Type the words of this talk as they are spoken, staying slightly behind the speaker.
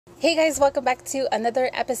Hey guys, welcome back to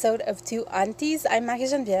another episode of Two Aunties. I'm Marie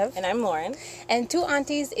Geneviève. And I'm Lauren. And Two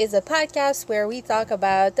Aunties is a podcast where we talk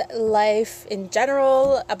about life in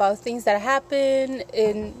general, about things that happen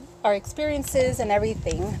in our experiences and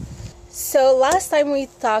everything. So last time we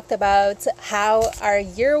talked about how our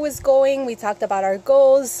year was going. We talked about our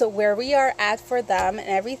goals, so where we are at for them and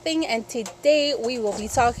everything. And today we will be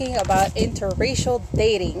talking about interracial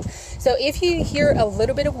dating. So if you hear a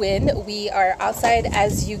little bit of wind, we are outside,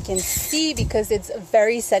 as you can see, because it's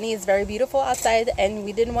very sunny. It's very beautiful outside and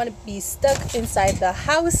we didn't want to be stuck inside the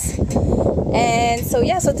house. And so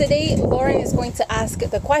today Lauren is going to ask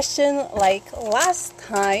the question like last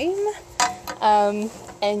time.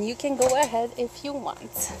 And you can go ahead if you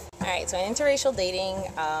want. All right, so in interracial dating,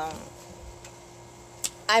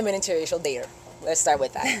 I'm an interracial dater. Let's start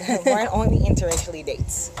with that. Lauren only interracially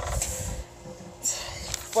dates.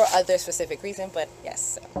 For other specific reason, but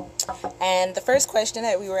yes. And the first question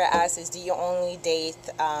that we were asked is, do you only date,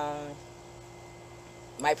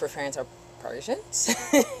 my preference are Persians?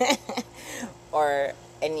 Or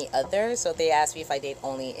any other? So they asked me if I date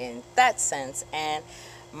only in that sense. And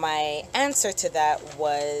my answer to that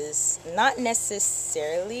was not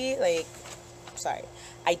necessarily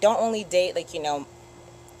I don't only date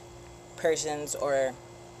Persians or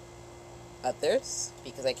others,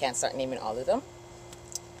 because I can't start naming all of them,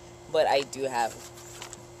 but I do have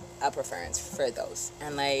a preference for those.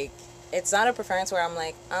 And it's not a preference where I'm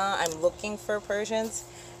I'm looking for Persians.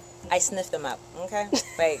 I sniff them out, okay?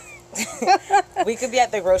 We could be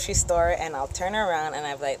at the grocery store and I'll turn around and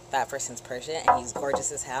I'm that person's Persian and he's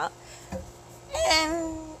gorgeous as hell.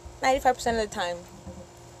 And 95% of the time,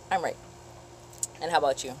 I'm right. And how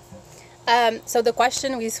about you? So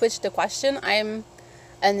we switched the question. I'm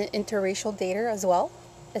an interracial dater as well.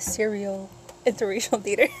 A serial interracial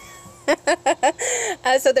dater.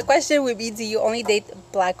 So the question would be, do you only date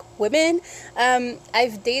black women?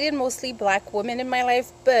 I've dated mostly black women in my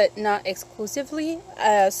life, but not exclusively.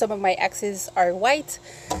 Some of my exes are white,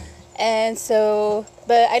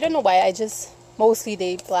 but I don't know why, I just mostly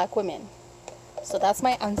date black women. So that's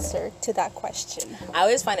my answer to that question. I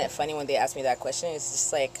always find it funny when they ask me that question. It's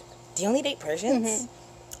just do you only date Persians?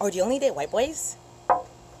 Mm-hmm. Or do you only date white boys?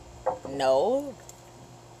 No,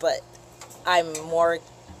 but I'm more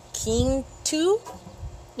keen to.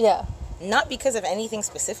 Yeah. Not because of anything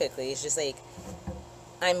specifically. It's just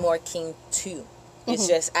I'm more keen to. It's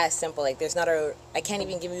just as simple. There's not I can't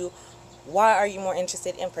even give you, why are you more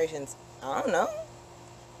interested in Persians? I don't know.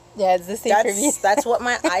 Yeah, it's the same for me. That's what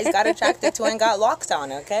my eyes got attracted to and got locked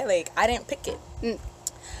on, okay? I didn't pick it.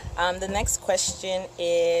 The next question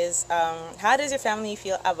is, how does your family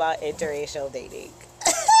feel about interracial dating?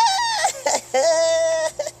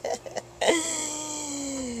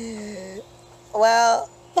 Well,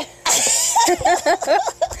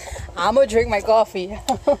 I'm gonna drink my coffee.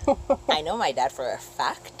 I know my dad for a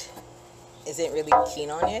fact isn't really keen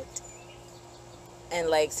on it. And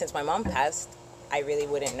since my mom passed, I really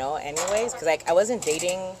wouldn't know anyways. Because I wasn't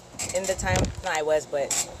dating in the time. No, I was, but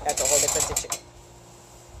that's a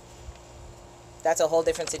whole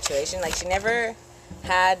different situation. She never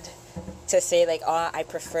had to say I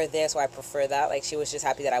prefer this or I prefer that. She was just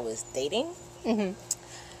happy that I was dating. Mm-hmm.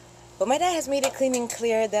 But my dad has made it clean and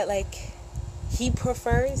clear that he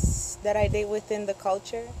prefers that I date within the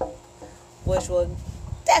culture, which will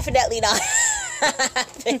definitely not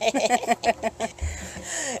happen.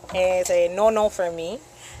 And say no for me.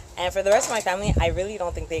 And for the rest of my family, I really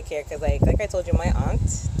don't think they care, because like I told you, my aunt,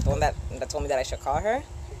 the one that told me that I should call her,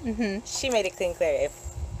 she made it clean clear, if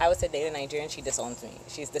I was to date a Nigerian, she disowns me.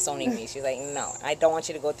 She's disowning me. She's like, no, I don't want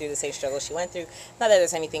you to go through the same struggle she went through. Not that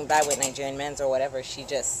there's anything bad with Nigerian men or whatever. She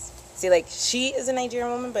just, she is a Nigerian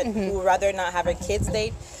woman, but who would rather not have her kids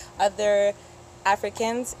date other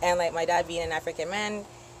Africans. And my dad being an African man,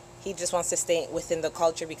 he just wants to stay within the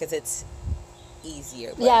culture because it's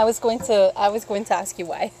easier. Yeah, I was going to ask you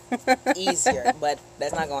why. Easier, but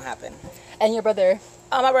that's not gonna happen. And your brother?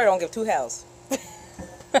 Oh, my brother don't give two hells.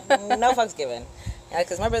 No fucks given.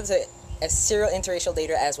 Because my brother's a serial interracial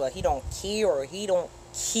dater as well. He don't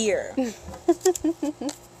care.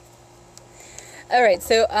 All right,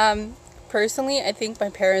 so personally, I think my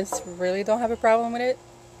parents really don't have a problem with it.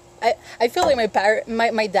 I feel like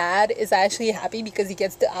my dad is actually happy because he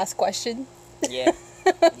gets to ask questions. Yeah.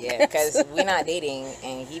 Yeah, because we're not dating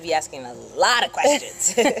and he be asking a lot of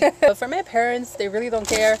questions. But for my parents, they really don't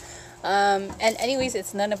care. And anyways,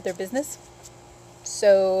 it's none of their business.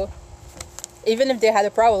 So even if they had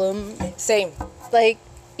a problem, same.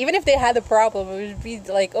 Even if they had a problem, it would be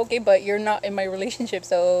okay, but you're not in my relationship,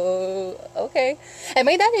 so okay. And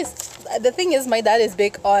my dad is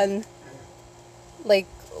big on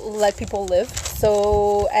let people live.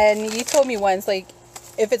 So, and you told me once, like,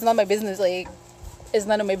 if it's not my business, like, it's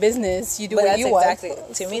none of my business. You do But what that's you exactly,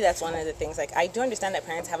 want. to me, that's one of the things. Like, I do understand that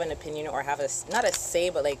parents have an opinion or have not a say,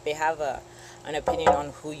 but like they have an opinion on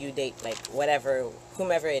who you date, like whatever,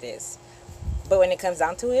 whomever it is. But when it comes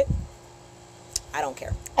down to it, I don't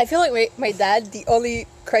care. I feel like my dad, the only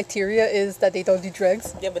criteria is that they don't do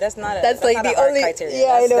drugs. Yeah, but that's not a, That's like not the a hard only criteria.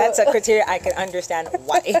 yeah, I know. That's a criteria I can understand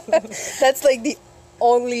why. That's like the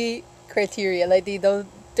only criteria. Like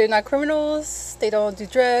they're not criminals. They don't do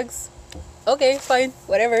drugs. Okay, fine,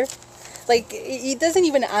 whatever. Like he doesn't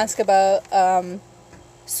even ask about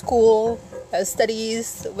school,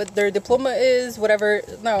 studies, what their diploma is, whatever.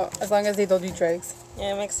 No, as long as they don't do drugs,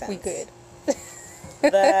 Yeah, it makes sense. we good.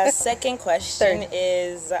 The second question Third.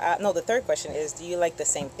 is no. The third question is: do you like the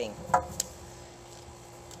same thing?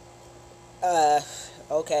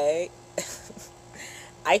 Okay.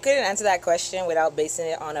 I couldn't answer that question without basing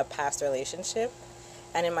it on a past relationship.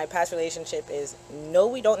 And in my past relationship is no,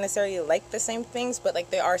 we don't necessarily like the same things, but like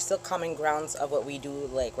there are still common grounds of what we do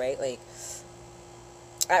like, right? Like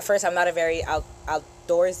at first I'm not a very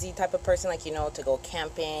outdoorsy type of person, like, you know, to go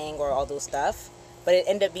camping or all those stuff. But it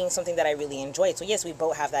ended up being something that I really enjoyed. So yes, we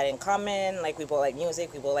both have that in common. Like we both like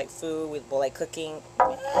music, we both like food, we both like cooking.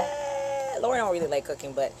 Lauren don't really like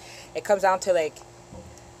cooking, but it comes down to like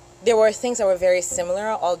there were things that were very similar,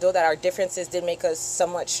 although that our differences did make us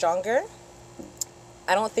somewhat stronger.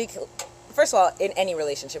 I don't think, first of all, in any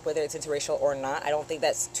relationship, whether it's interracial or not, I don't think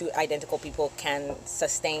that two identical people can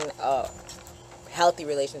sustain a healthy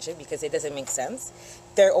relationship because it doesn't make sense.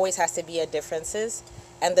 There always has to be a differences,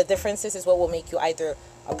 and the differences is what will make you either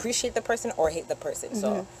appreciate the person or hate the person.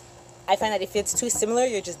 So I find that if it's too similar,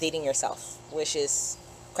 you're just dating yourself, which is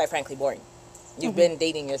quite frankly boring. You've been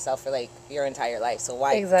dating yourself for like your entire life, so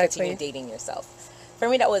why continue dating yourself? For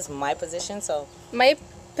me, that was my position. So My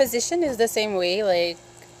position is the same way. Like,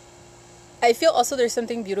 I feel also there's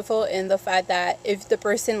something beautiful in the fact that if the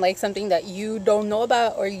person likes something that you don't know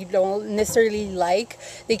about or you don't necessarily like,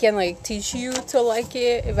 they can like teach you to like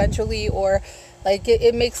it eventually, or like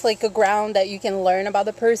it makes like a ground that you can learn about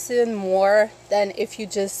the person more than if you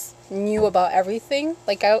just knew about everything.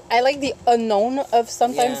 Like I like the unknown of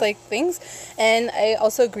sometimes like things, and I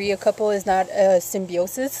also agree a couple is not a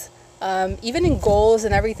symbiosis. Even in goals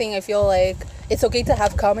and everything, I feel like it's okay to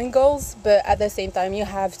have common goals, but at the same time, you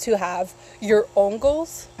have to have your own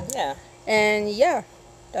goals. yeah. And yeah,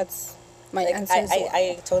 that's my Like, answer.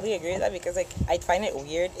 I totally agree with that because like I find it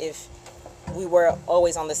weird if we were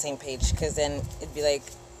always on the same page, because then it'd be like,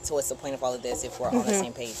 so what's the point of all of this if we're on the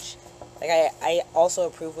same page? Like I also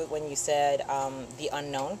approve with when you said the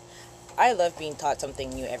unknown. I love being taught something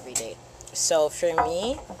new every day. So for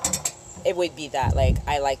me, it would be that, like,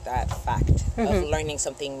 I like that fact of learning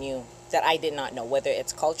something new that I did not know, whether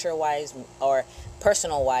it's culture wise or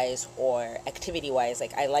personal wise or activity wise.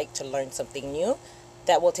 Like, I like to learn something new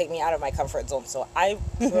that will take me out of my comfort zone. So I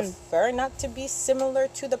prefer not to be similar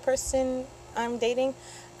to the person I'm dating.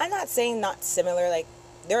 I'm not saying not similar. Like,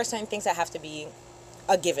 there are certain things that have to be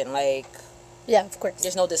a given. Like, yeah, of course.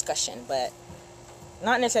 there's no discussion, but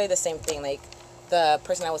not necessarily the same thing. Like, the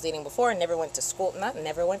person I was dating before never went to school,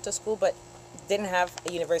 but didn't have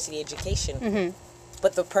a university education.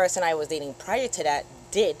 But the person I was dating prior to that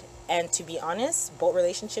did. And to be honest, both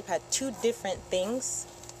relationship had two different things.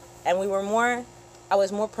 And I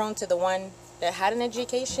was more prone to the one that had an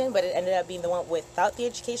education, but it ended up being the one without the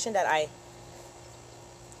education that I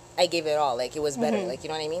gave it all. Like, it was better. Like, you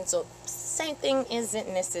know what I mean? So same thing isn't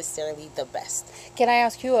necessarily the best. Can I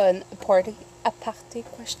ask you a parte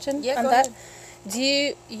question on go that? ahead. Do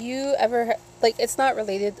you ever, like, it's not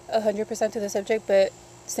related 100% to the subject, but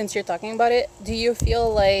since you're talking about it, do you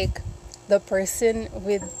feel like the person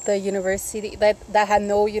with the university, that had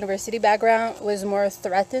no university background, was more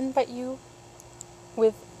threatened by you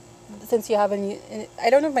since you have I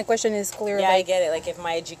don't know if my question is clear. Yeah, like, I get it. Like, if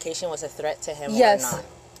my education was a threat to him or yes,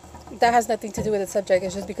 not. that has nothing to do with the subject.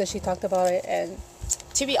 It's just because she talked about it. And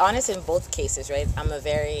To be honest, in both cases, right, I'm a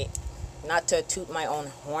very, not to toot my own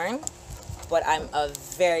horn, but I'm a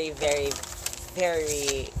very, very,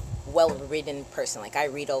 very well-written person. Like, I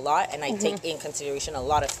read a lot, and I take in consideration a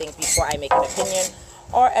lot of things before I make an opinion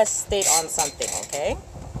or a state on something, okay?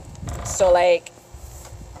 So, like,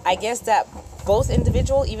 I guess that both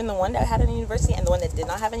individual, even the one that had a university and the one that did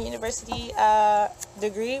not have a university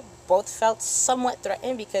degree, both felt somewhat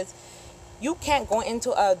threatened, because you can't go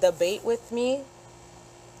into a debate with me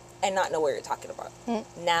and not know what you're talking about.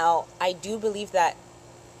 Now, I do believe that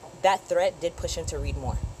threat did push him to read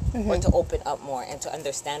more. or to open up more and to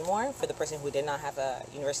understand more for the person who did not have a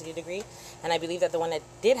university degree. And I believe that the one that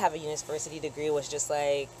did have a university degree was just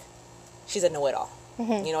like, she's a know-it-all.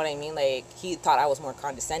 You know what I mean? Like, he thought I was more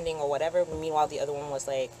condescending or whatever. Meanwhile, the other one was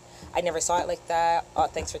like, I never saw it like that. Oh,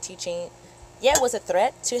 thanks for teaching. Yeah, it was a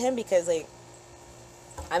threat to him because, like,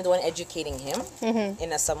 I'm the one educating him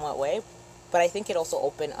in a somewhat way. But I think it also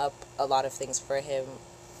opened up a lot of things for him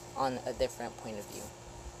on a different point of view.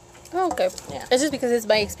 Oh, okay. Yeah. It's just because it's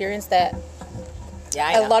my experience that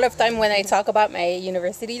Yeah, a lot of time when I talk about my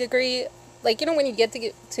university degree, like, you know, when you get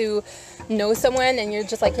to know someone and you're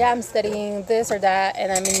just like, yeah, I'm studying this or that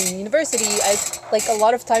and I'm in university, like, a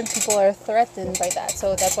lot of time people are threatened by that.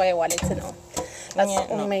 So that's why I wanted to know.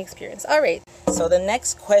 That's only my experience. All right. So the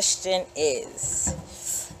next question is,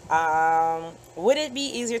 would it be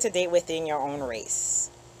easier to date within your own race?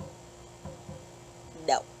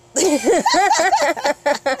 No.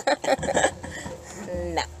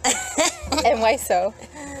 No. And why so?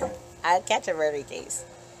 I'd catch a murder case.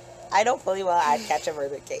 I know fully well I'd catch a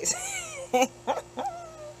murder case.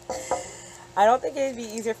 I don't think it'd be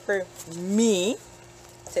easier for me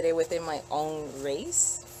to date within my own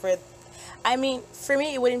race. For me,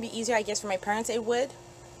 it wouldn't be easier. I guess for my parents it would,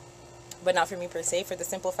 but not for me per se. For the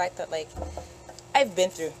simple fact that, like, I've been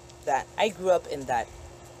through that. I grew up in that.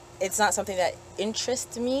 It's not something that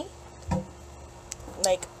interests me.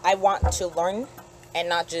 Like, I want to learn and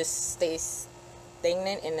not just stay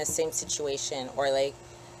stagnant in the same situation. Or, like,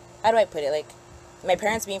 how do I put it? Like, my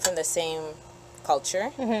parents being from the same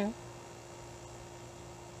culture. And,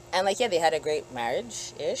 like, yeah, they had a great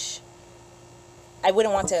marriage-ish. I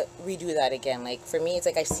wouldn't want to redo that again. Like, for me, it's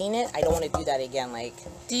like, I've seen it. I don't want to do that again. Like,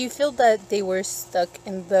 do you feel that they were stuck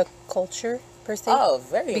in the culture per se? Oh,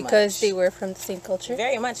 very much. Because they were from the same culture?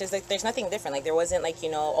 Very much. It's like, there's nothing different. Like, there wasn't, like,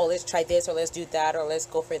 you know, oh, let's try this, or let's do that, or let's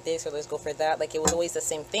go for this, or let's go for that. Like, it was always the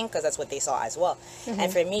same thing because that's what they saw as well.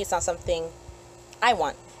 And for me, it's not something I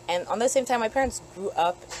want. And on the same time, my parents grew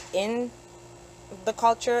up in the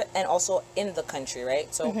culture and also in the country,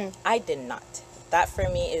 right? So I did not. That for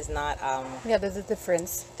me is not... yeah, there's a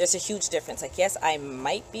difference. There's a huge difference. Like, yes, I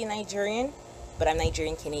might be Nigerian, but I'm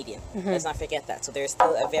Nigerian-Canadian. Let's not forget that. So there's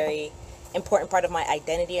still a very important part of my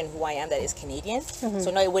identity and who I am that is Canadian.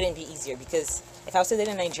 So no, it wouldn't be easier because if I was to date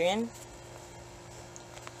a Nigerian,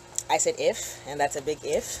 I said if, and that's a big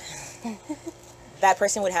if, that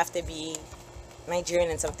person would have to be Nigerian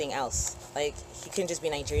and something else. Like, he couldn't just be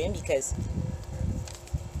Nigerian because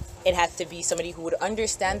it had to be somebody who would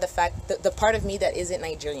understand the fact that the part of me that isn't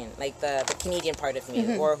Nigerian, like the Canadian part of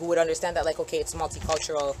me, or who would understand that, like, okay, it's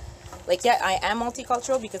multicultural. Like, yeah, I am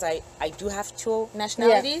multicultural because I do have two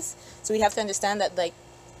nationalities. So we have to understand that, like,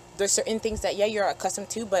 there's certain things that, yeah, you're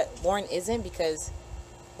accustomed to, but Lauren isn't because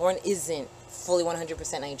Lauren isn't fully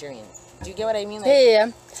 100% Nigerian. Do you get what I mean? Like,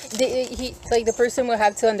 yeah. The person will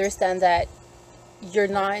have to understand that you're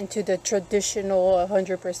not into the traditional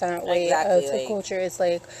 100% way of the culture. It's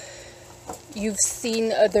like you've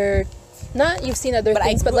seen other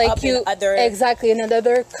things, but like you exactly in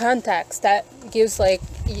another context that gives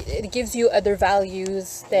it gives you other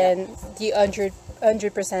values than the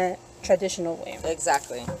 100% traditional way.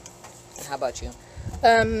 Exactly. And how about you?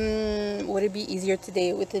 Would it be easier to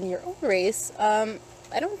date within your own race? I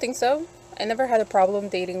don't think so. I never had a problem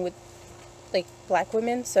dating with, like, black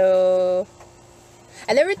women, so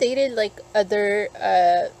I never dated, like, other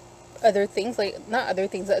things, like, not other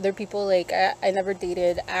things, other people, like, I never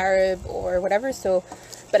dated Arab or whatever, so,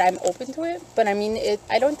 but I'm open to it, but I mean,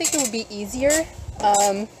 I don't think it would be easier,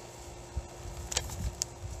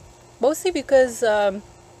 mostly because, I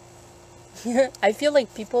feel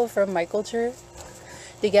like people from my culture,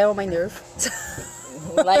 they get on my nerve.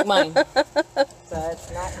 Like mine. So it's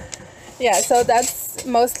not... Yeah, so that's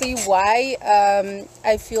mostly why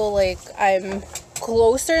I feel like I'm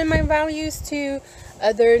closer in my values to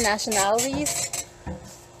other nationalities.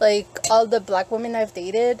 Like, all the black women I've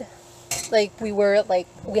dated, like, we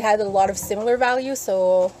had a lot of similar values,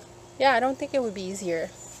 so yeah, I don't think it would be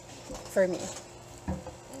easier for me.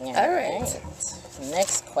 All right.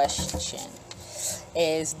 Next question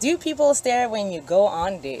is, do people stare when you go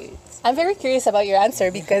on dates? I'm very curious about your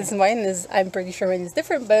answer because mine is, I'm pretty sure mine is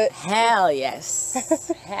different, but... Hell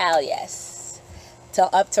yes. Hell yes.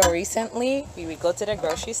 Up till recently, we would go to the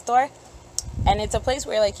grocery store, and it's a place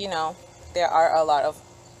where, like, you know, there are a lot of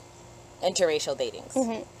interracial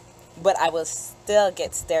datings. But I will still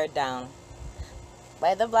get stared down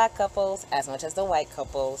by the black couples as much as the white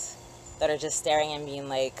couples that are just staring and being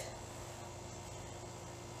like...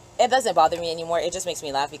 It doesn't bother me anymore. It just makes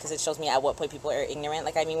me laugh because it shows me at what point people are ignorant.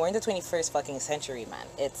 Like, I mean, we're in the 21st fucking century, man.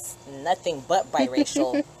 It's nothing but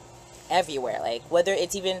biracial everywhere. Like, whether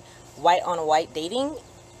it's even white on white dating,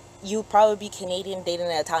 you probably be Canadian dating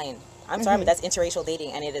an Italian. I'm sorry, but that's interracial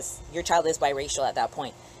dating, and your child is biracial at that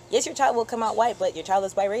point. Yes, your child will come out white, but your child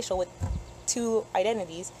is biracial with two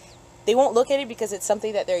identities. They won't look at it because it's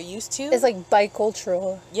something that they're used to. It's like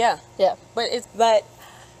bicultural. Yeah. Yeah. But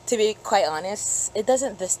to be quite honest, it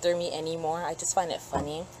doesn't disturb me anymore. I just find it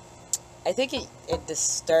funny. I think it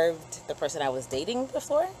disturbed the person I was dating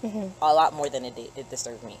before a lot more than it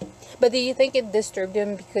disturbed me. But do you think it disturbed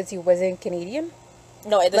him because he wasn't Canadian?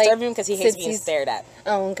 No, it disturbed him because he hates being stared at.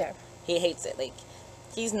 Oh, okay. He hates it. Like,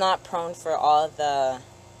 he's not prone for all the...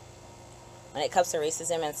 When it comes to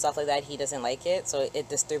racism and stuff like that, he doesn't like it. So it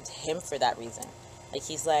disturbed him for that reason. Like,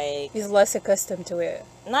 he's less accustomed to it.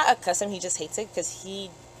 Not accustomed, he just hates it because he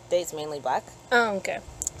dates mainly black. Oh, okay.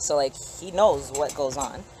 So, like, he knows what goes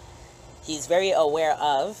on. He's very aware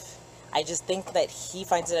of. I just think that he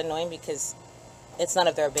finds it annoying because it's none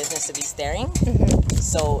of their business to be staring.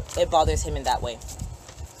 So it bothers him in that way.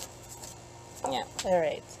 Yeah. All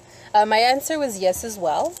right. My answer was yes as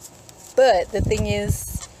well. But the thing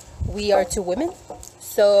is, we are two women.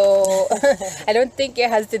 So I don't think it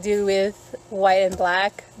has to do with white and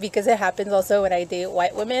black, because it happens also when I date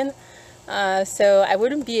white women. So I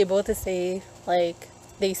wouldn't be able to say, like,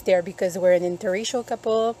 they stare because we're an interracial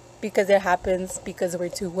couple, because it happens because we're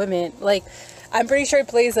two women. Like, I'm pretty sure it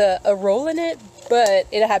plays a role in it, but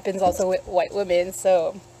it happens also with white women.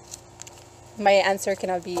 So my answer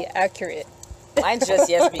cannot be accurate. Mine's just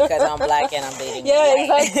yes because I'm black and I'm dating. Yeah,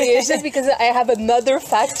 exactly. It's just because I have another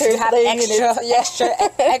factor. You have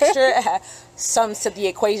extra sums to the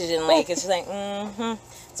equation. Like, it's just like,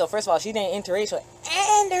 So first of all, she didn't interracial,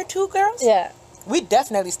 and they're two girls. Yeah, we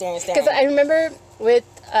definitely staring. Because I remember with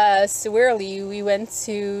Swirly, we went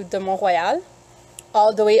to the Mont Royal,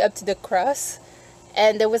 all the way up to the cross,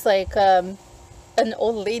 and there was like an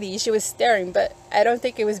old lady. She was staring, but I don't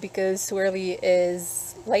think it was because Swirly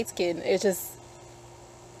is light skinned. It's just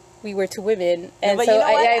we were two women, and but so you know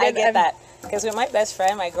what? I get that. Because with my best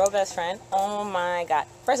friend, my girl best friend, oh my god.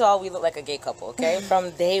 First of all, we look like a gay couple, okay? From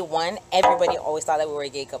day one, everybody always thought that we were a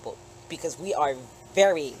gay couple. Because we are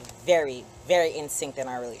very, very, very in sync in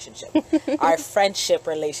our relationship. Our friendship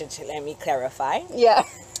relationship, let me clarify. Yeah.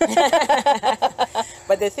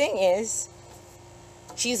 But the thing is,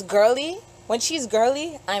 she's girly. When she's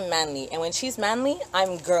girly, I'm manly. And when she's manly,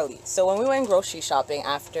 I'm girly. So when we went grocery shopping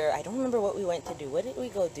after, I don't remember what we went to do. What did we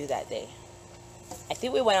go do that day? I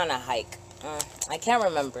think we went on a hike. I can't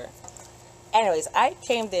remember. Anyways, I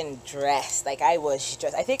came in dressed. Like, I was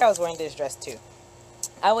dressed. I think I was wearing this dress too.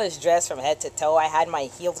 I was dressed from head to toe. I had my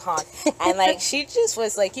heels on. And, like, she just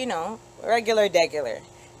was, like, you know, regular degular.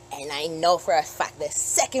 And I know for a fact the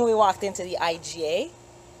second we walked into the IGA,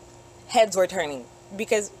 heads were turning.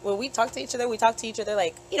 Because when we talk to each other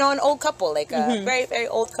like, you know, an old couple. Like, a very, very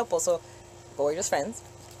old couple. So, but we're just friends.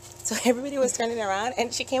 So everybody was turning around.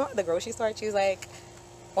 And she came out of the grocery store. And she was like,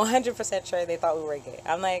 100% sure they thought we were gay.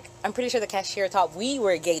 I'm like, I'm pretty sure the cashier thought we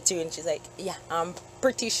were gay too. And she's like, yeah, I'm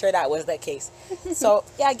pretty sure that was the case. So,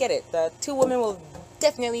 yeah, I get it. The two women will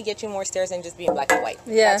definitely get you more stares than just being black and white.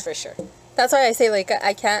 Yeah. That's for sure. That's why I say, like,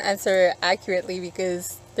 I can't answer accurately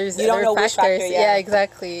because there's you don't know factors. Which factor, yeah,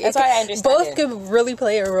 exactly. That's why I understand. Both could really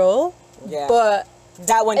play a role. Yeah. But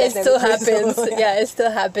that one it still happens. Yeah, it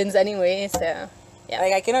still happens anyway. So, yeah.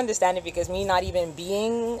 Like, I can understand it because me not even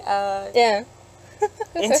being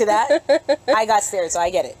into that, I got stared, so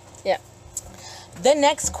I get it. Yeah. The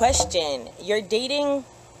next question. You're dating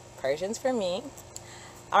Persians for me.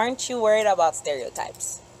 Aren't you worried about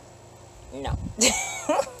stereotypes? No.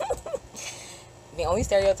 The only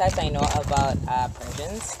stereotypes I know about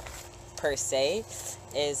Persians, per se,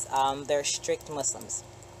 is they're strict Muslims.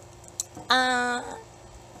 Yeah,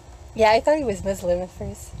 I thought he was Muslim at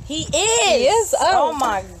first. He is! He is? Oh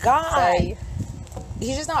my god. Sorry.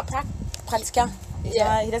 He's just not practicing.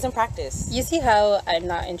 Yeah, he doesn't practice. You see how I'm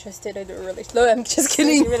not interested in a relationship? No, I'm just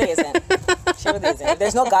kidding. She really isn't. She really isn't. If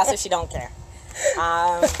there's no gossip, she don't care.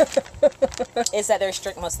 It's that they're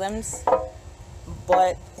strict Muslims.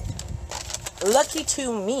 But lucky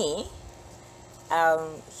to me,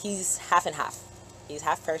 he's half and half. He's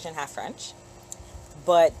half Persian, half French.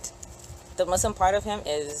 But the Muslim part of him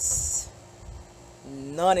is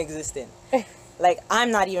non-existent. Like, I'm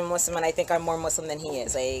not even Muslim, and I think I'm more Muslim than he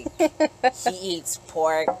is. Like, he eats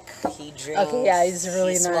pork, he drinks, okay, yeah, he's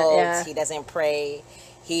really he smokes, not, yeah. He doesn't pray,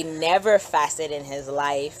 he never fasted in his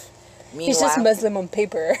life. Meanwhile, he's just Muslim on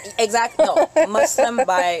paper. Exactly, no, Muslim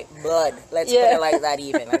by blood. Let's put it like that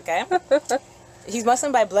even, okay? He's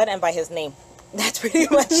Muslim by blood and by his name. That's pretty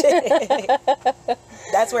much it.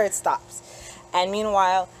 That's where it stops. And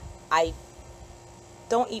meanwhile, I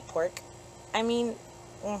don't eat pork. I mean,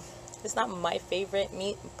 it's not my favorite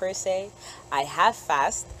meat per se. I have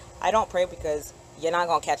fast. I don't pray because you're not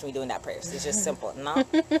gonna catch me doing that prayer. It's just simple. No,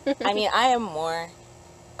 I mean, I am more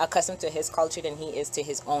accustomed to his culture than he is to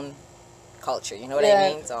his own culture. You know what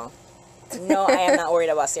I mean? So, no, I am not worried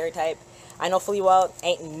about stereotype. I know fully well,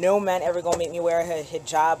 ain't no man ever gonna make me wear a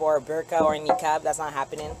hijab or a burqa or a niqab. That's not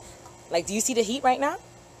happening. Like, do you see the heat right now?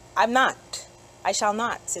 I'm not. I shall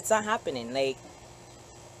not. It's not happening. Like,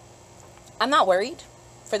 I'm not worried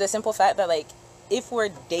for the simple fact that, like, if we're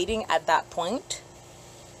dating at that point,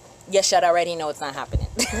 you should already know it's not happening.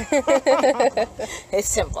 It's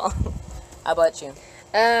simple. How about you?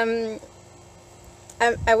 I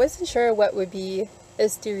wasn't sure what would be a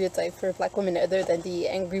stereotype for black women other than the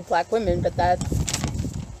angry black women, but that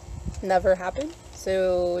never happened.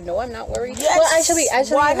 So no, I'm not worried. Yes, well, actually,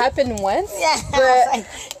 it happened once. Yeah, but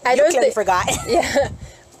I don't think forgot. Yeah,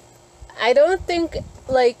 I don't think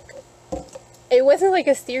like it wasn't like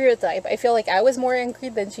a stereotype. I feel like I was more angry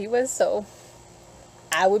than she was, so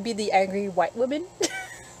I would be the angry white woman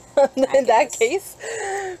in that case.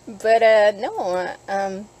 But no,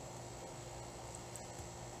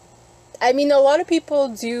 I mean, a lot of people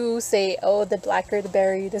do say, "Oh, the blacker the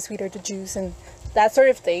berry, the sweeter the juice," and that sort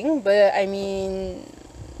of thing. But I mean,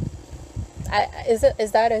 is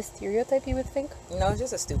that a stereotype you would think? No, it's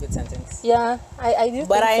just a stupid sentence. Yeah, I do.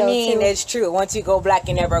 But think I so, mean, too. it's true. Once you go black,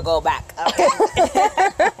 you never go back. Okay.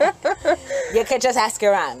 You can just ask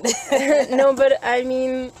around. No, but I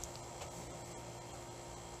mean,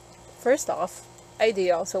 first off, I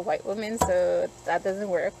date also white women, so that doesn't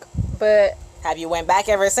work. But Have you went back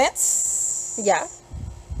ever since? yeah,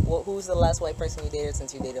 Well, who's the last white person you dated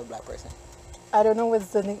since you dated a black person? I don't know what's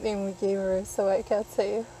the nickname we gave her, so I can't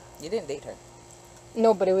say. You didn't date her.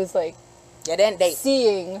 No, but it was like You didn't date.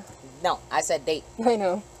 seeing. No, I said date. I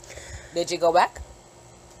know. Did you go back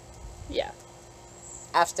Yeah.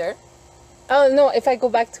 after? Oh no, if I go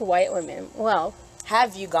back to white women, well,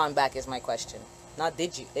 Have you gone back is my question. Not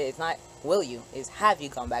did you. It's not will you. Is have you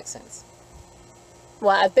gone back since?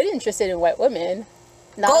 I've been interested in white women.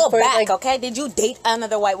 Not Go for, back, like, okay? Did you date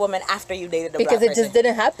another white woman after you dated a because black it person? just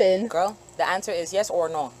didn't happen. Girl, the answer is yes or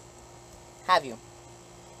no. Have you?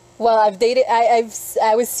 Well, I've dated. I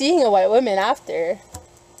was seeing a white woman after,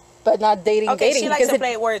 but not dating. Okay, dating she likes to because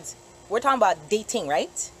play words. We're talking about dating,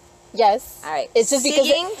 right? yes. All right. It's just because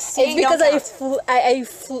Seeing it's because don't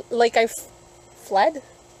I fled.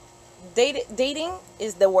 Dating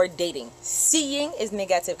is the word dating. Seeing is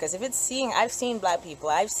negative because if it's seeing, I've seen black people,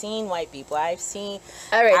 I've seen white people, I've seen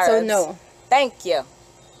All right, so Arabs. no. Thank you.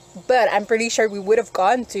 But I'm pretty sure we would have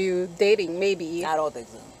gone to dating, maybe. I don't think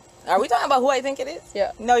so. Are we talking about who I think it is?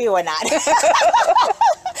 Yeah. No, you are not.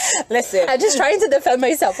 Listen. I'm just trying to defend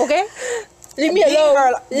myself, okay? Leave me being alone.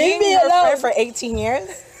 her- Leave being me her alone. friend for 18 years,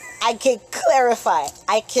 I can clarify.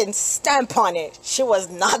 I can stamp on it. She was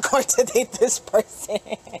not going to date this person.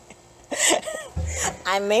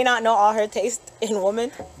 I may not know all her taste in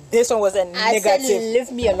women. This one was a I said negative.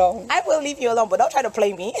 leave me alone. I will leave you alone, but don't try to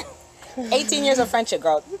play me. 18 years of friendship,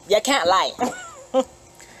 girl. You can't lie.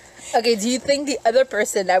 Okay, do you think the other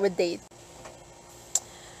person I would date?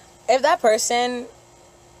 If that person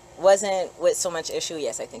wasn't with so much issue,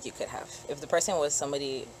 yes, I think you could have. If the person was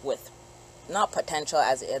somebody with not potential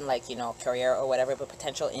as in like, you know, career or whatever, but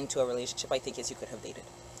potential into a relationship, I think yes, you could have dated.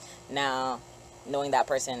 Now, knowing that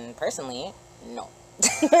person personally, no.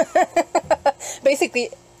 Basically,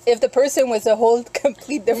 if the person was a whole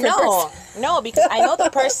complete different person. No, because I know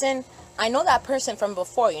that person from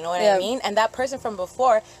before, you know what Yeah. I mean? And that person from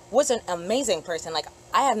before was an amazing person. Like,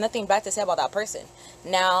 I have nothing bad to say about that person.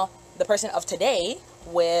 Now, the person of today,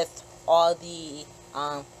 with all the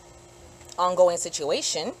ongoing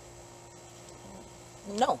situation,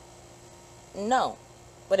 no.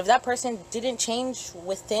 But if that person didn't change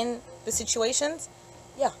within the situations,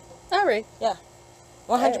 yeah. All right. Yeah,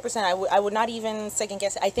 100%. I would not even second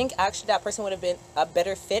guess it. I think actually that person would have been a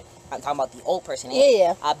better fit. I'm talking about the old person.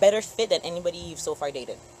 Yeah. A better fit than anybody you've so far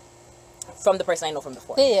dated. From the person I know from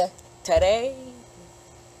before. Yeah. Today,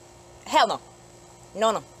 hell no.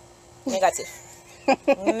 No. Negative.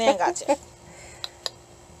 Negative.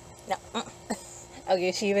 No.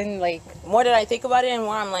 Okay, she even like More that I think about it and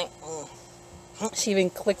more I'm like, she even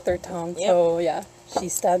clicked her tongue. Yep. So yeah, she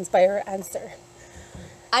stands by her answer.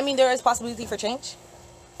 I mean, there is possibility for change.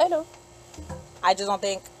 I know. I just don't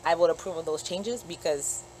think I would approve of those changes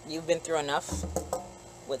because you've been through enough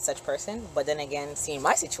with such person. But then again, seeing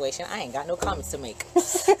my situation, I ain't got no comments to make.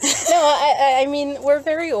 No, I mean, we're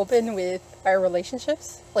very open with our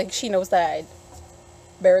relationships. Like, she knows that I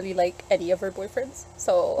barely like any of her boyfriends.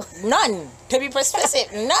 So, None. To be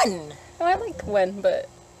specific, none. No, I like Gwen, but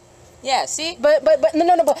Yeah, see? but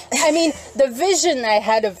no. But I mean, the vision I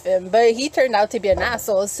had of him, but he turned out to be an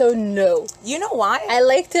asshole. So no. You know why? I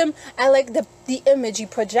liked him. I like the image he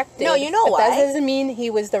projected. No, you know but why? That doesn't mean he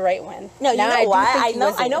was the right one. No, you Now, know why?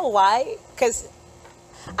 I know why. Because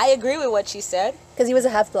I agree with what she said. Because he was a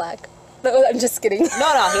half black. No, I'm just kidding.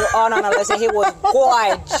 No. Listen, he was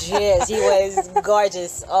gorgeous. He was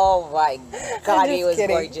gorgeous. Oh my God, he was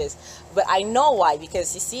kidding. gorgeous. But I know why.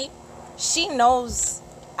 Because you see, she knows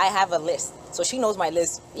I have a list. So she knows my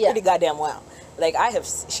list pretty goddamn well. Like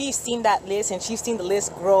she's seen that list, and she's seen the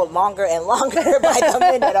list grow longer and longer by the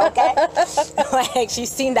minute, okay? Like,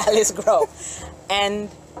 she's seen that list grow. And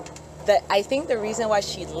I think the reason why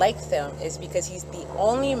she liked him is because he's the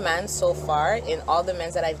only man so far in all the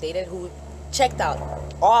men that I've dated who checked out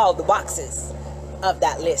all the boxes of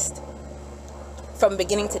that list. From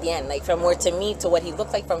beginning to the end. Like, from where to me, to what he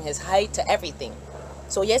looked like, from his height to everything.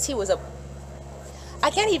 So yes, he was I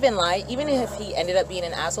can't even lie, even if he ended up being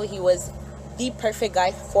an asshole, he was the perfect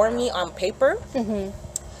guy for me on paper,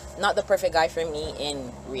 not the perfect guy for me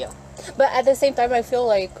in real. But at the same time, I feel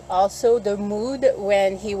like also the mood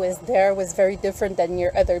when he was there was very different than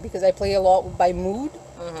your other, because I play a lot by mood,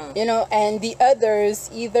 you know, and the others,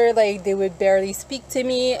 either like they would barely speak to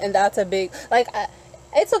me, and that's a big, like,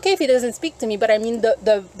 it's okay if he doesn't speak to me, but I mean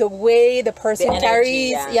the way the person the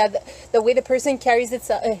energy, carries, the way the person carries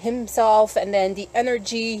himself, and then the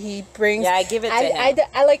energy he brings. Yeah, I give it to him.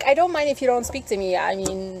 I don't mind if you don't speak to me. I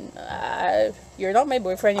mean, you're not my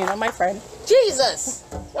boyfriend, you're not my friend. Jesus!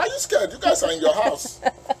 Why are you scared? You guys are in your house.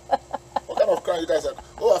 What kind of crime you guys are?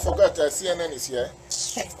 Oh, I forgot. CNN is here.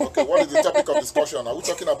 Okay, what is the topic of discussion? Are we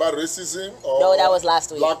talking about racism or No, that was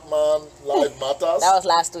last week. Black man life matters? That was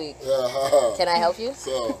last week. Yeah. Can I help you?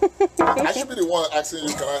 So I should be the one asking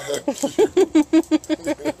you, can I help you?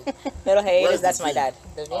 Little Hayes, Where's that's the my tea? dad.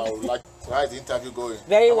 I would like. So how is the interview going?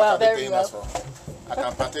 Very How much well, are they very paying well. us for? I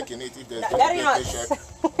can partake in it if there's going to Very be a much. paycheck.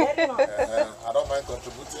 I don't mind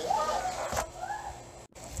contributing.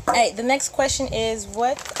 Hey, the next question is,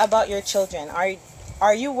 what about your children? Are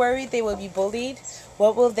you worried they will be bullied?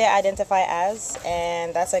 What will they identify as?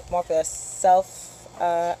 And that's like more of a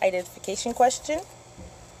self-identification question.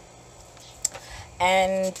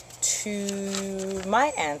 And to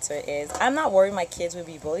my answer is, I'm not worried my kids will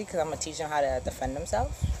be bullied, because I'm going to teach them how to defend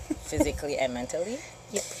themselves physically and mentally.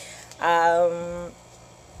 Yep.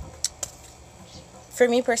 For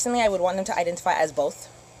me personally, I would want them to identify as both.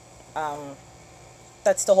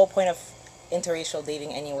 That's the whole point of interracial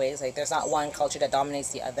dating anyways. Like, there's not one culture that dominates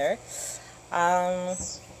the other. I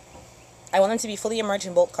want them to be fully immersed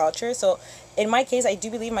in both cultures. So in my case, I do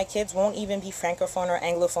believe my kids won't even be francophone or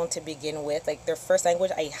anglophone to begin with. Like, their first language,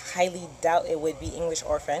 I highly doubt it would be English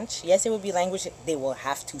or French. Yes, it would be language they will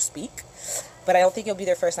have to speak, but I don't think it'll be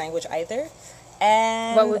their first language either.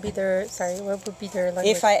 And What would be their language?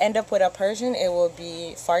 if I end up with a Persian, it will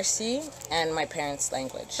be Farsi and my parents'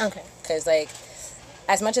 language. Okay. Because, like,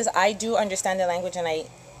 as much as I do understand the language and I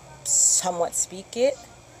somewhat speak it,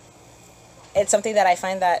 it's something that I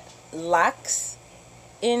find that lacks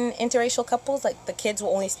in interracial couples. Like, the kids will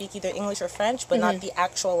only speak either English or French, but not the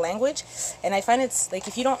actual language. And I find it's, like,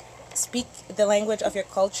 if you don't speak the language of your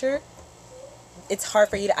culture, it's hard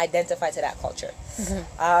for you to identify to that culture.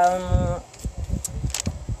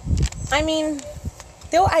 I mean,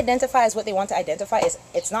 they'll identify as what they want to identify.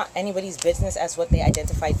 It's not anybody's business as what they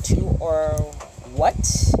identify to or what.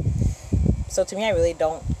 So to me, I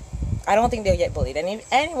don't think they'll get bullied. And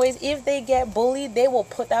if they get bullied, they will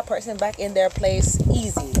put that person back in their place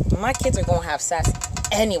easy. My kids are going to have sass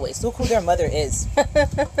anyways. Look who their mother is.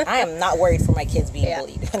 I am not worried for my kids being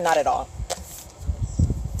bullied. Not at all.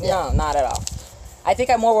 No, not at all. I think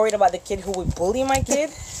I'm more worried about the kid who would bully my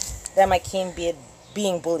kid than my kid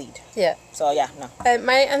being bullied. Yeah. So yeah, no.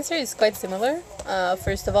 My answer is quite similar.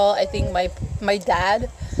 First of all, I think my dad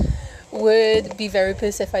would be very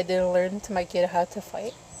pissed if I didn't learn to my kid how to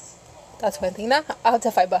fight. That's one thing. Not how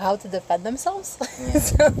to fight, but how to defend themselves.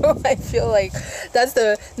 So I feel like that's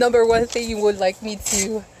the number one thing you would like me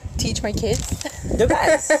to teach my kids. The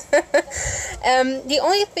best. The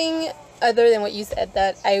only thing other than what you said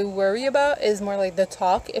that I worry about is more like the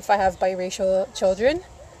talk if I have biracial children.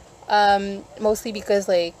 Mostly because,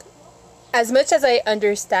 like, as much as I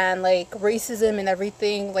understand, like, racism and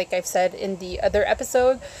everything, like I've said in the other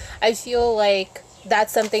episode, I feel like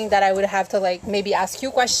that's something that I would have to, like, maybe ask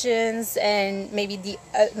you questions, and maybe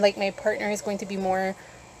like, my partner is going to be more,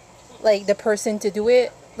 like, the person to do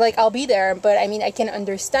it. Like, I'll be there, but, I mean, I can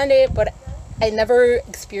understand it, but I never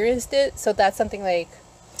experienced it, so that's something, like...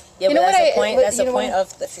 Yeah, You but know what that's I- the point. what- That's you the know point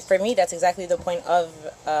what- of for me. That's exactly the point of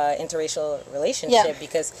interracial relationship Yeah.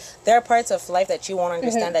 because there are parts of life that you won't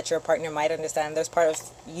understand Mm-hmm. that your partner might understand. There's part of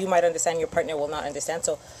you might understand your partner will not understand.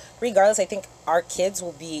 So, regardless, I think our kids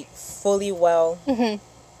will be fully well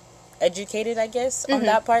educated. I guess on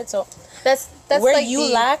that part. So That's where like you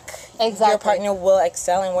the- lack, your Exactly. partner will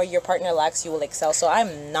excel, and where your partner lacks, you will excel. So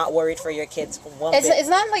I'm not worried for your kids one It's, bit. it's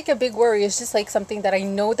not like a big worry. It's just like something that I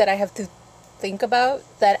know that I have to think about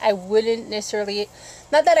that I wouldn't necessarily,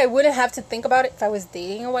 not that I wouldn't have to think about it if I was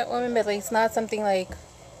dating a white woman, but like it's not something like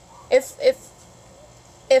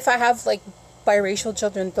if I have like biracial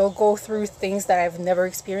children, they'll go through things that I've never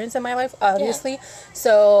experienced in my life, obviously.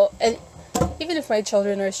 So, and even if my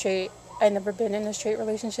children are straight, I've never been in a straight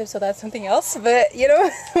relationship, so that's something else. But you know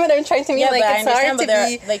what I'm trying to mean? Yeah, Like but I it's hard understand. to But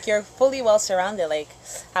they're be. like you're fully well surrounded. Like,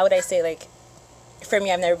 how would I say? Like, for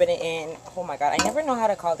me, I've never been in. Oh my god, I never know how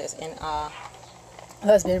to call this in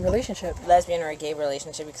Lesbian relationship. lesbian or a gay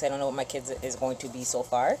relationship because I don't know what my kids is going to be so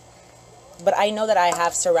far. But I know that I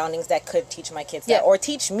have surroundings that could teach my kids that, Yeah. or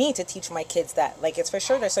teach me to teach my kids that. Like, it's for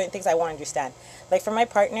sure there's certain things I won't understand. Like, for my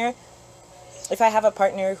partner, if I have a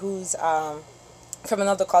partner who's from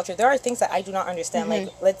another culture, there are things that I do not understand. Like,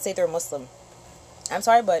 let's say they're Muslim. I'm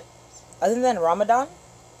sorry, but other than Ramadan,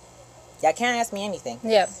 y'all can't ask me anything.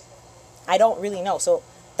 Yeah. I don't really know. So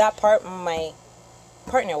that part, my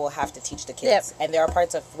partner will have to teach the kids, and there are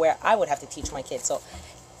parts of where I would have to teach my kids. So,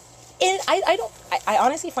 I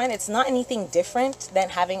honestly find it's not anything different than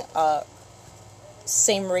having a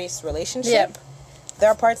same race relationship. Yep. There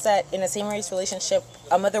are parts that in a same race relationship,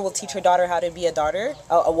 a mother will teach her daughter how to be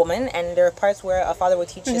a woman, and there are parts where a father will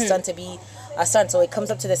teach his son to be a son. So it comes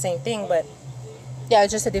up to the same thing, but Yeah,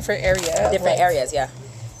 it's just a different area. of different life. areas. Yeah.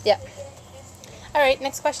 Yeah. All right,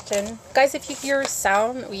 next question. Guys, if you hear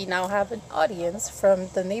sound, we now have an audience from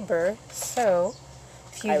the neighbor. So,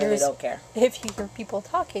 if you I really hear don't care. if you hear people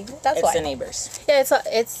talking, that's It's why. the neighbors. Yeah,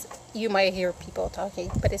 it's you might hear people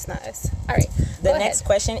talking, but it's not us. All right. The go next ahead.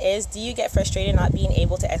 question is, do you get frustrated not being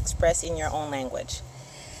able to express in your own language?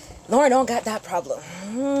 Lauren don't got that problem.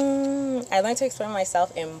 I learned to express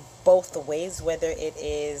myself in both the ways, whether it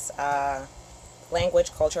is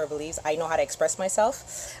language, culture, or beliefs. I know how to express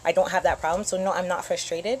myself. I don't have that problem, so no, I'm not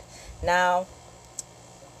frustrated. Now,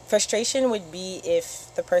 frustration would be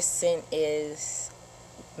if the person is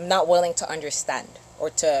not willing to understand or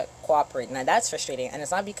to cooperate. Now that's frustrating, and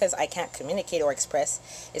it's not because I can't communicate or express,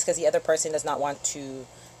 it's because the other person does not want to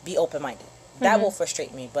be open-minded. That will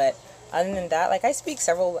frustrate me. But other than that, like, I speak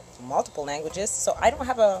multiple languages, so I don't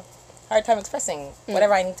have a hard time expressing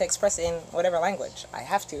whatever I need to express in whatever language I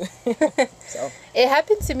have to. So It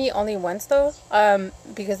happened to me only once though,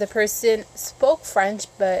 because the person spoke French,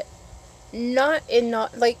 but not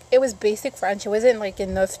like it was basic French. It wasn't like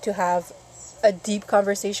enough to have a deep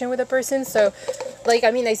conversation with a person. So, like,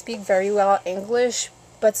 I mean, I speak very well English,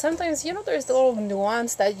 but sometimes there's a little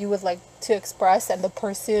nuance that you would like to express, and the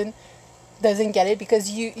person doesn't get it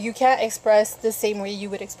because you can't express the same way you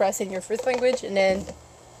would express in your first language, and then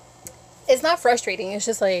it's not frustrating. It's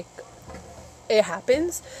just like it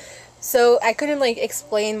happens. So I couldn't like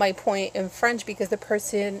explain my point in French because the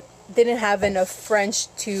person didn't have enough French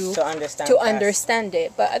to understand to fast. understand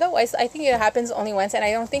it. But otherwise, I think it happens only once, and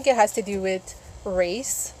I don't think it has to do with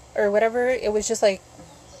race or whatever. It was just like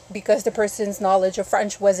because the person's knowledge of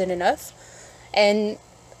French wasn't enough. And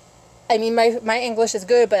I mean, my English is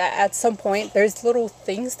good, but at some point there's little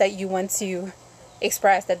things that you want to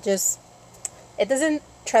express that just it doesn't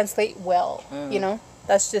translate well.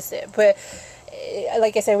 That's just it. But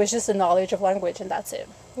like I said, it was just a knowledge of language, and that's it.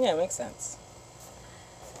 yeah, it makes sense.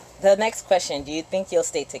 The next question, do you think you'll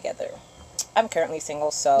stay together? I'm currently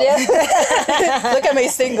single, so Yeah. Look at my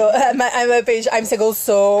single. I'm a page. I'm single,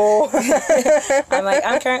 so.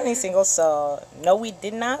 I'm currently single, so no, we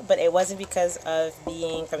did not, but it wasn't because of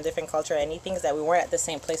being from different culture or anything, it's that we weren't at the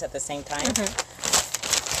same place at the same time.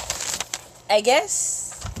 I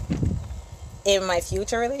guess in my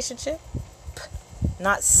future relationship,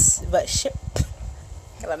 but ship,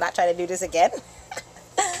 because I'm not trying to do this again.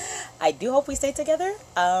 I do hope we stay together,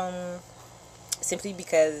 simply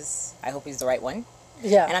because I hope he's the right one.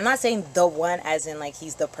 Yeah. And I'm not saying the one as in like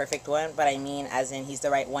he's the perfect one, but I mean as in he's the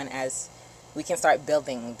right one as we can start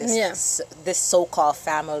building this so-called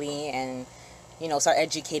family and start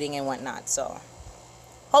educating and whatnot. So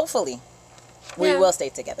hopefully we will stay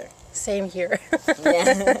together. Same here.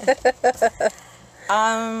 Yeah.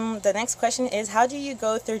 The next question is, how do you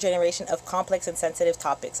go through generation of complex and sensitive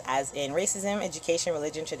topics as in racism, education,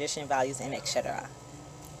 religion, tradition, values, and etc.?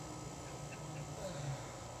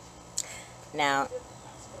 Now,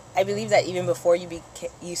 I believe that even before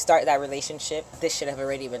you start that relationship, this should have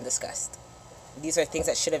already been discussed. These are things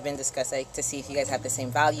that should have been discussed, like to see if you guys have the same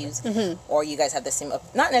values, or you guys have the same,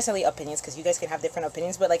 not necessarily opinions, because you guys can have different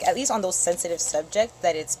opinions, but like at least on those sensitive subjects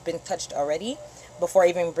that it's been touched already before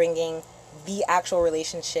even bringing the actual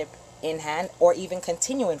relationship in hand, or even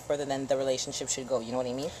continuing further than the relationship should go. You know what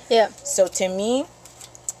I mean? Yeah. So to me,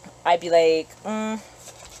 I'd be like,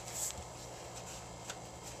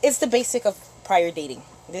 it's the basic of prior dating.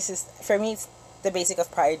 This is, for me, it's the basic of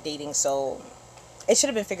prior dating, so it should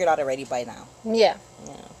have been figured out already by now. Yeah.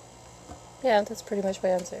 Yeah. Yeah, that's pretty much my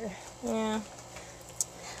answer. Yeah.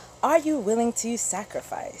 Are you willing to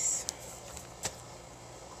sacrifice?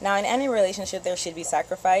 Now, in any relationship, there should be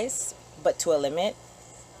sacrifice, but to a limit.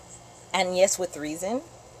 And yes, with reason.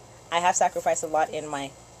 I have sacrificed a lot in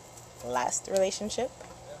my last relationship.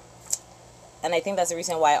 And I think that's the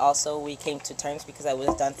reason why also we came to terms, because I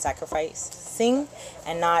was done sacrificing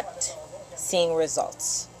and not seeing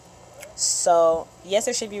results. So, yes,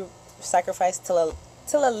 there should be sacrifice till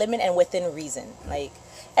a limit and within reason. Like,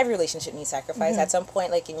 every relationship needs sacrifice. At some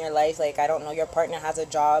point, like, in your life, like, I don't know, your partner has a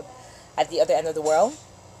job at the other end of the world,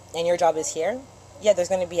 and your job is here. Yeah, there's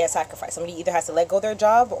going to be a sacrifice. Somebody either has to let go of their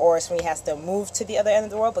job, or somebody has to move to the other end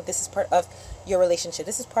of the world, but this is part of your relationship.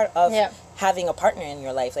 This is part of having a partner in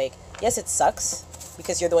your life. Like, yes, it sucks,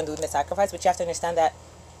 because you're the one doing the sacrifice, but you have to understand that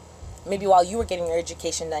maybe while you were getting your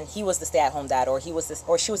education done, he was the stay-at-home dad, or she was the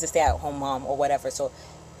stay-at-home mom, or whatever. So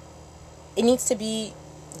it needs to be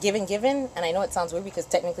given. And I know it sounds weird because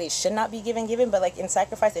technically it should not be given, but like in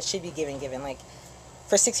sacrifice, it should be given. Like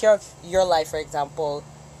for 6 years of your life, for example,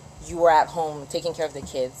 you were at home taking care of the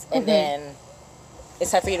kids, and then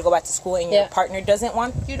it's time for you to go back to school, and your partner doesn't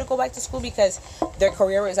want you to go back to school because their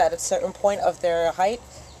career is at a certain point of their height.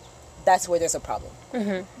 That's where there's a problem.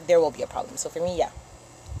 There will be a problem. So for me, yeah.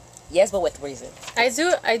 Yes, but with reason. I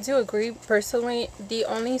do agree. Personally, the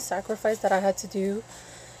only sacrifice that I had to do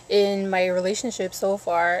in my relationship so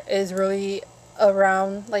far is really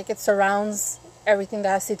around, like, it surrounds everything that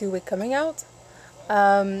has to do with coming out.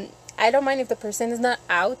 I don't mind if the person is not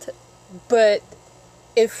out, but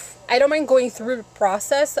if I don't mind going through the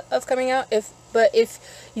process of coming out, but if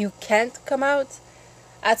you can't come out,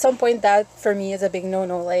 at some point that for me is a big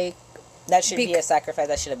no-no. Like, that should be a sacrifice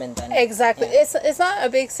that should have been done. Exactly. Yeah. It's not a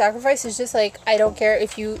big sacrifice. It's just like, I don't care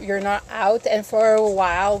if you're not out, and for a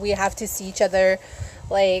while we have to see each other,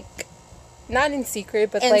 like, not in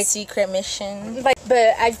secret, but like secret mission. Like,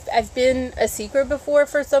 but I've been a secret before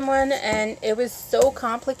for someone, and it was so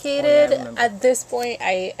complicated. At this point,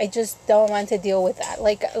 I just don't want to deal with that.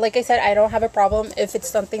 Like I said, I don't have a problem if it's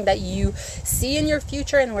something that you see in your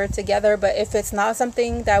future and we're together, but if it's not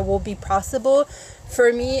something that will be possible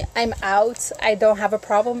for me, I'm out. I don't have a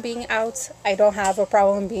problem being out. I don't have a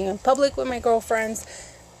problem being in public with my girlfriends.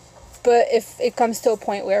 But if it comes to a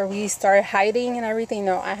point where we start hiding and everything,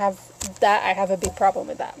 no, I have a big problem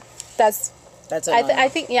with that. That's I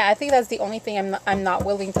think that's the only thing I'm not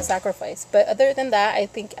willing to sacrifice. But other than that, I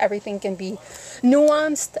think everything can be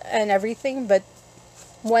nuanced and everything. But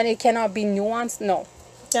when it cannot be nuanced, no.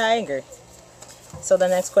 Yeah, I agree. So the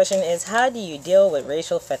next question is, how do you deal with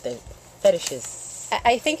racial fetishes?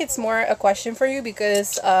 I think it's more a question for you,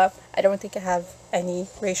 because I don't think I have any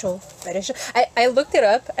racial fetish. I looked it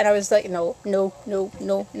up and I was like, no.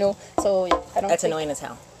 So I don't. That's annoying as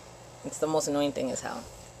hell. It's the most annoying thing as hell,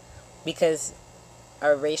 because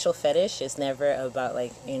a racial fetish is never about,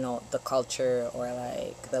 like, you know, the culture or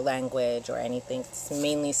like the language or anything. It's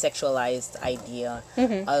mainly sexualized idea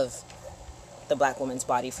of the black woman's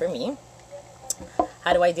body for me.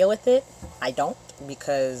 How do I deal with it? I don't,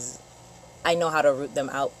 because I know how to root them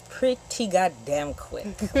out pretty goddamn quick.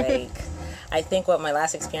 Like, I think what my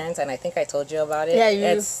last experience, and I think I told you about it. Yeah,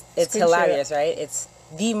 it's hilarious, right? It's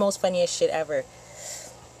the most funniest shit ever.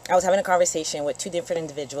 I was having a conversation with two different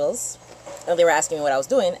individuals, and they were asking me what I was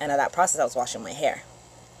doing, and in that process, I was washing my hair.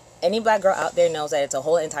 Any black girl out there knows that it's a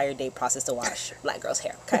whole entire day process to wash black girls'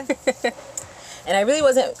 hair, okay? And I really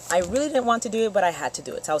didn't want to do it, but I had to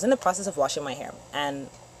do it. So I was in the process of washing my hair, and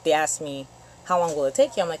they asked me, how long will it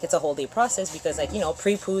take you? I'm like, it's a whole day process, because, like, you know,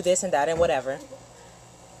 pre-poo, this and that and whatever.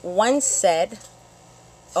 One said,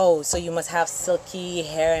 oh, so you must have silky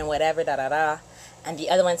hair and whatever, da-da-da. And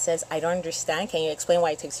the other one says, I don't understand. Can you explain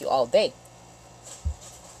why it takes you all day?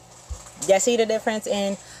 Do you see the difference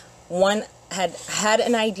in one had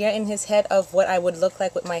an idea in his head of what I would look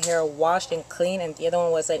like with my hair washed and clean, and the other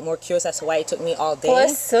one was, like, more curious as to why it took me all day?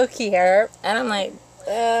 Plus silky hair. And I'm like,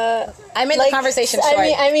 I made, like, the conversation short.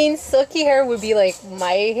 I mean, silky hair would be like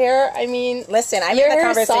my hair. I mean, listen, I made the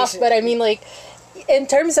conversation. Soft, but I mean, like, in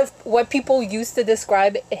terms of what people use to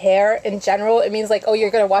describe hair in general, it means like, oh,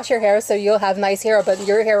 you're gonna wash your hair so you'll have nice hair, but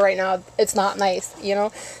your hair right now, it's not nice, you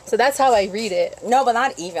know? So that's how I read it. No, but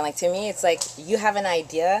not even. Like, to me, it's like you have an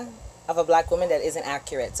idea of a black woman that isn't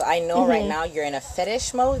accurate. So I know right now you're in a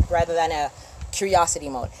fetish mode rather than a curiosity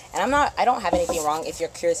mode. And I don't have anything wrong if you're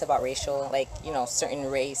curious about racial, like, you know, certain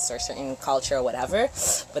race or certain culture or whatever.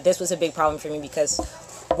 But this was a big problem for me because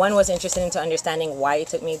one was interested into understanding why it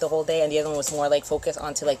took me the whole day, and the other one was more like focused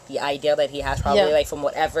onto like the idea that he has probably like from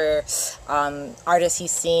whatever artist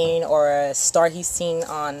he's seen or a star he's seen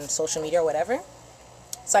on social media or whatever.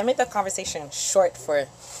 So I made the conversation short for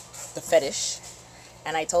the fetish,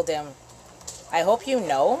 and I told him, I hope you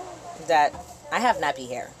know that I have nappy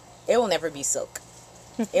hair. It will never be silk.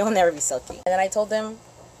 It will never be silky. And then I told him,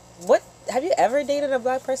 what, have you ever dated a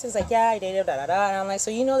black person? He's like, yeah, I dated da da da. And I'm like,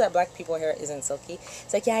 so you know that black people hair isn't silky?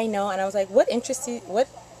 It's like, yeah, I know. And I was like, what interests you? What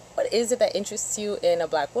is it that interests you in a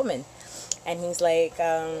black woman? And he's like,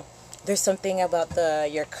 there's something about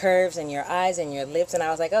your curves and your eyes and your lips. And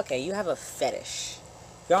I was like, okay, you have a fetish.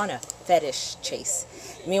 You're on a fetish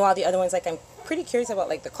chase. Meanwhile, the other one's like, I'm pretty curious about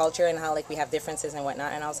like the culture and how like we have differences and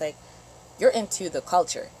whatnot. And I was like, you're into the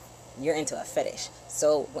culture. You're into a fetish.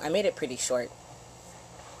 So I made it pretty short.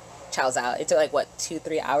 Chow's out. It took like what,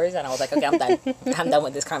 2-3 hours, and I was like, okay, I'm done. I'm done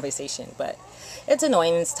with this conversation. But it's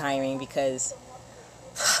annoying and it's tiring because,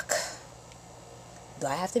 fuck, do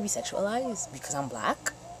I have to be sexualized because I'm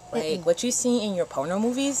black? Like, what you see in your porno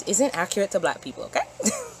movies isn't accurate to black people, okay?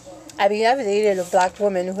 I mean, I've dated a black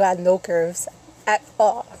woman who had no curves at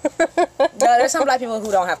all. No, there's some black people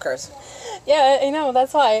who don't have curves. Yeah, I know.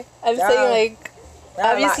 That's why I'm saying, like, There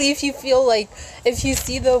are obviously, if you feel like, if you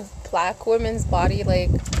see the black woman's body, like,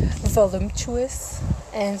 voluptuous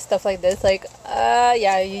and stuff like this, like,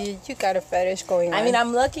 yeah, you got a fetish going on. I mean,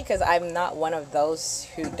 I'm lucky because I'm not one of those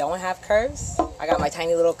who don't have curves. I got my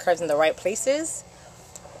tiny little curves in the right places,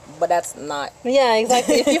 but that's not... Yeah,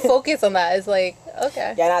 exactly. If you focus on that, it's like,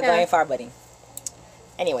 okay. You're not going far, buddy.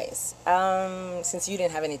 Anyways, since you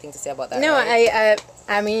didn't have anything to say about that, no, right?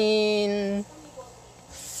 I mean,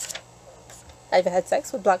 I've had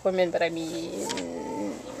sex with black women, but I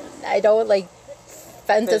mean, I don't like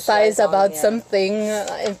fantasize about something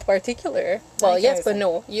in particular. Well, yes, but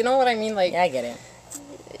no. You know what I mean? Like, yeah, I get it.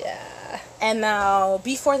 Yeah. And now,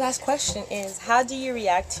 before last question is, how do you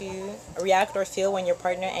react or feel when your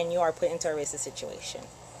partner and you are put into a racist situation?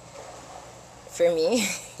 For me,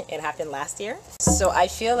 it happened last year. So I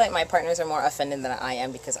feel like my partners are more offended than I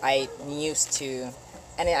am because I'm used to,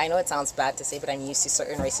 and I know it sounds bad to say, but I'm used to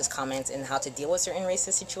certain racist comments and how to deal with certain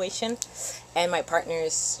racist situation, and my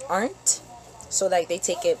partners aren't. So like they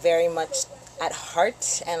take it very much at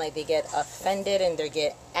heart, and like they get offended and they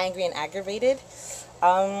get angry and aggravated.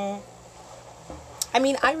 I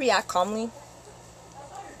mean, I react calmly.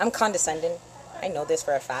 I'm condescending. I know this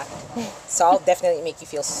for a fact. So I'll definitely make you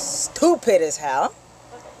feel stupid as hell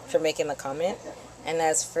for making the comment. And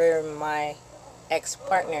as for my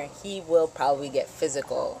ex-partner, he will probably get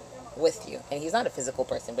physical with you. And he's not a physical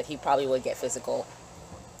person, but he probably would get physical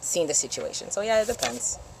seeing the situation. So yeah, it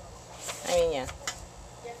depends. I mean, yeah.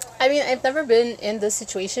 I mean, I've never been in this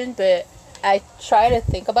situation, but I try to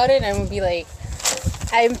think about it and would be like,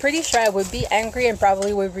 I'm pretty sure I would be angry and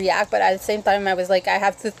probably would react, but at the same time, I was like, I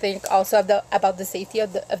have to think also about the safety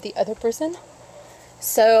of the other person.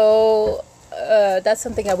 So that's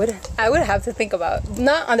something I would have to think about.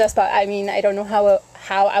 Not on the spot. I mean, I don't know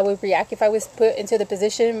how I would react if I was put into the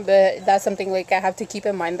position, but that's something like I have to keep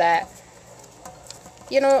in mind that,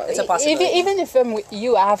 you know, it's a possibility. Even if I'm with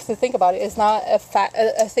you, I have to think about it. It's not a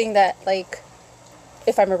thing that like.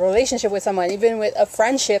 If I'm in a relationship with someone, even with a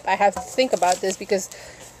friendship, I have to think about this because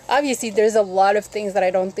obviously there's a lot of things that I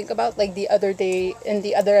don't think about. Like the other day in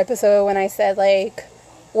the other episode when I said like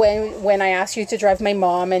when I asked you to drive my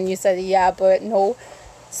mom and you said yeah but no.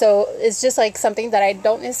 So it's just like something that I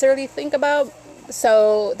don't necessarily think about.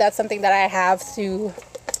 So that's something that I have to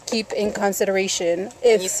keep in consideration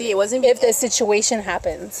if you see, it wasn't if the situation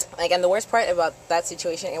happens. Like, and the worst part about that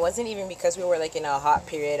situation, it wasn't even because we were like in a hot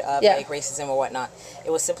period of like racism or whatnot.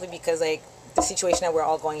 It was simply because like the situation that we're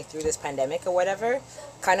all going through, this pandemic or whatever,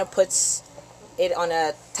 kind of puts it on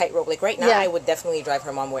a tightrope. Like right now, I would definitely drive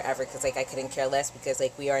her mom wherever because like I couldn't care less because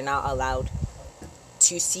like we are not allowed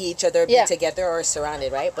to see each other, be together or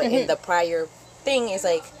surrounded, right? But in the prior thing is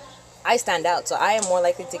like I stand out, so I am more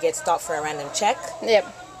likely to get stopped for a random check.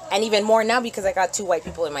 Yep. And even more now because I got 2 white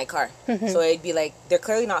people in my car. So it'd be like, they're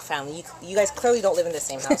clearly not family. You guys clearly don't live in the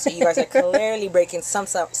same house. So you guys are clearly breaking some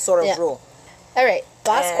sort of rule. All right,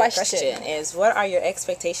 last question is, what are your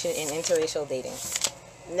expectations in interracial dating?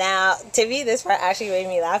 Now, to me, this part actually made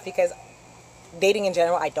me laugh because dating in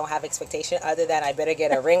general, I don't have expectation other than I better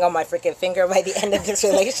get a ring on my freaking finger by the end of this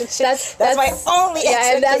relationship. That's my only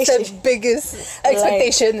expectation. And that's the biggest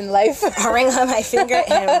expectation in life. A ring on my finger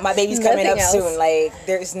and my baby's coming up soon. Like,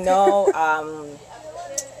 there's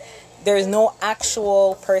no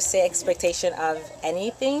actual per se expectation of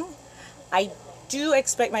anything. I do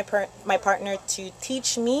expect my partner to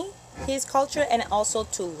teach me his culture and also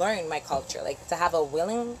to learn my culture, like to have a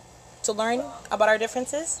willing to learn about our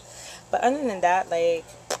differences. But other than that, like,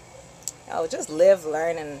 just live,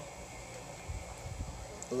 learn, and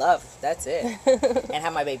love. That's it. And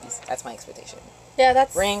have my babies. That's my expectation. Yeah,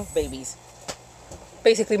 that's ring, babies.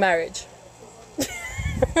 Basically marriage.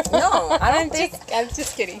 No, I don't think. I'm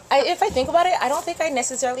just kidding. If I think about it, I don't think I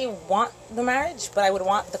necessarily want the marriage, but I would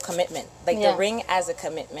want the commitment, like the ring as a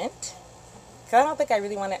commitment. Cause I don't think I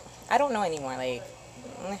really want it. I don't know anymore. Like,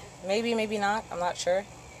 maybe not. I'm not sure.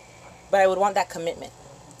 But I would want that commitment.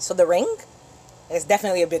 So the ring is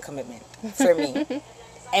definitely a big commitment for me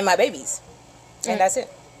and my babies, and that's it.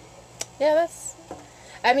 Yeah,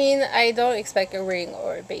 I mean, I don't expect a ring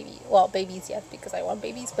or a baby. Well, babies, yes, because I want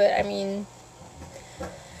babies. But I mean,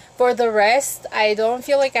 for the rest, I don't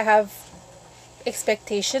feel like I have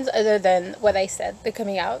expectations other than what I said, the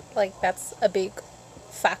coming out. Like, that's a big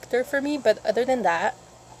factor for me. But other than that,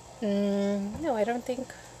 no, I don't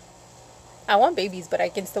think. I want babies, but I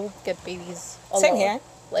can still get babies alone. Same here.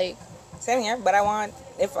 Like, same here. But I want,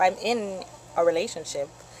 if I'm in a relationship,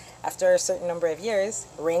 after a certain number of years,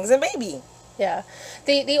 rings and baby. Yeah.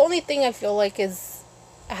 The only thing I feel like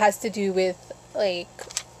has to do with like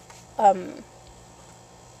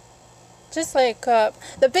just like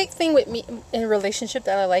the big thing with me in a relationship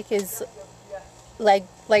that I like is like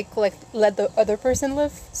let the other person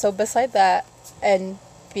live. So beside that and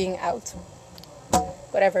being out,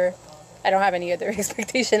 whatever, I don't have any other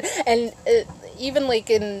expectation. And even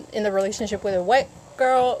like in the relationship with a white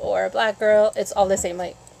girl or a black girl, it's all the same.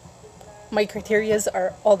 Like, my criterias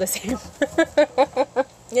are all the same.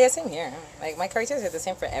 Yeah, same here. Like, my criteria are the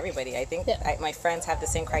same for everybody. I think my friends have the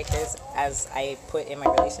same criteria as I put in my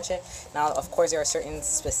relationship. Now, of course, there are certain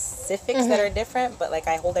specifics that are different, but like,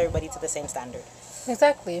 I hold everybody to the same standard.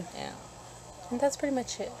 Exactly. Yeah. And that's pretty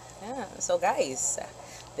much it. Yeah. So, guys,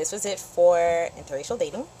 this was it for interracial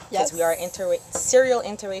dating. Yes. Because we are serial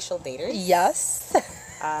interracial daters. Yes.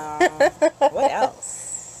 What else?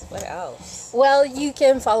 What else? Well, you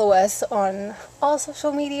can follow us on all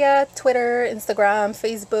social media, Twitter, Instagram,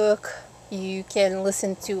 Facebook. You can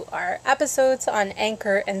listen to our episodes on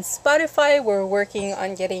Anchor and Spotify. We're working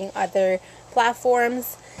on getting other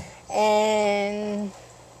platforms. And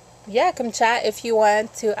yeah, come chat if you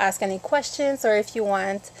want to ask any questions or if you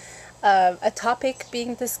want a topic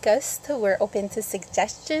being discussed. We're open to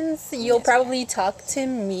suggestions. You'll probably talk to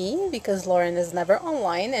me because Lauren is never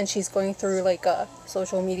online and she's going through like a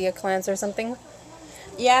social media cleanse or something.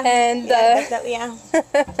 Yeah. And definitely, yeah.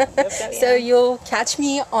 Definitely, so you'll catch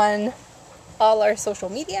me on all our social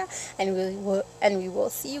media, and we will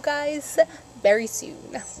see you guys very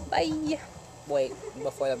soon. Bye. Wait,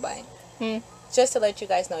 before the bye. Just to let you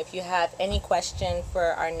guys know, if you have any question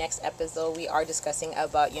for our next episode, we are discussing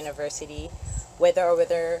about university,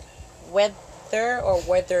 whether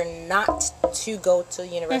not to go to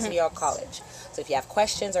university or college. So if you have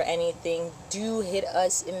questions or anything, do hit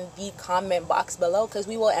us in the comment box below because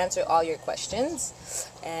we will answer all your questions.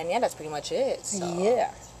 And yeah, that's pretty much it. So.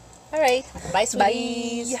 Yeah. All right. Bye,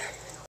 sweeties. Bye.